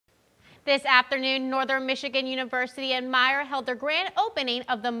This afternoon, Northern Michigan University and Meijer held their grand opening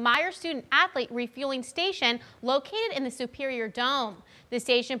of the Meijer Student Athlete Refueling Station located in the Superior Dome. The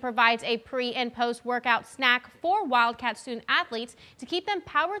station provides a pre- and post-workout snack for Wildcat student athletes to keep them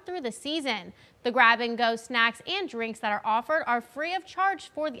powered through the season. The grab-and-go snacks and drinks that are offered are free of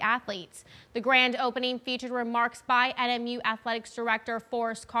charge for the athletes. The grand opening featured remarks by NMU Athletics Director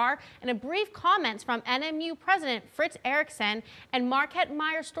Forrest Carr and a brief comments from NMU President Fritz Erickson and Marquette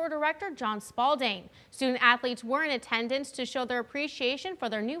Meijer Store Director John Spalding. Student athletes were in attendance to show their appreciation for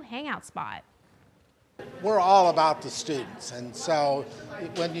their new hangout spot. We're all about the students, and so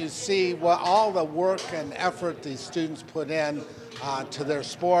when you see all the work and effort these students put in to their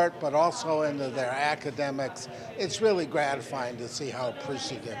sport, but also into their academics, it's really gratifying to see how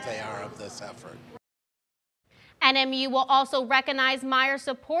appreciative they are of this effort. NMU will also recognize Meijer's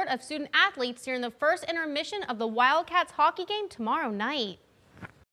support of student athletes during the first intermission of the Wildcats hockey game tomorrow night.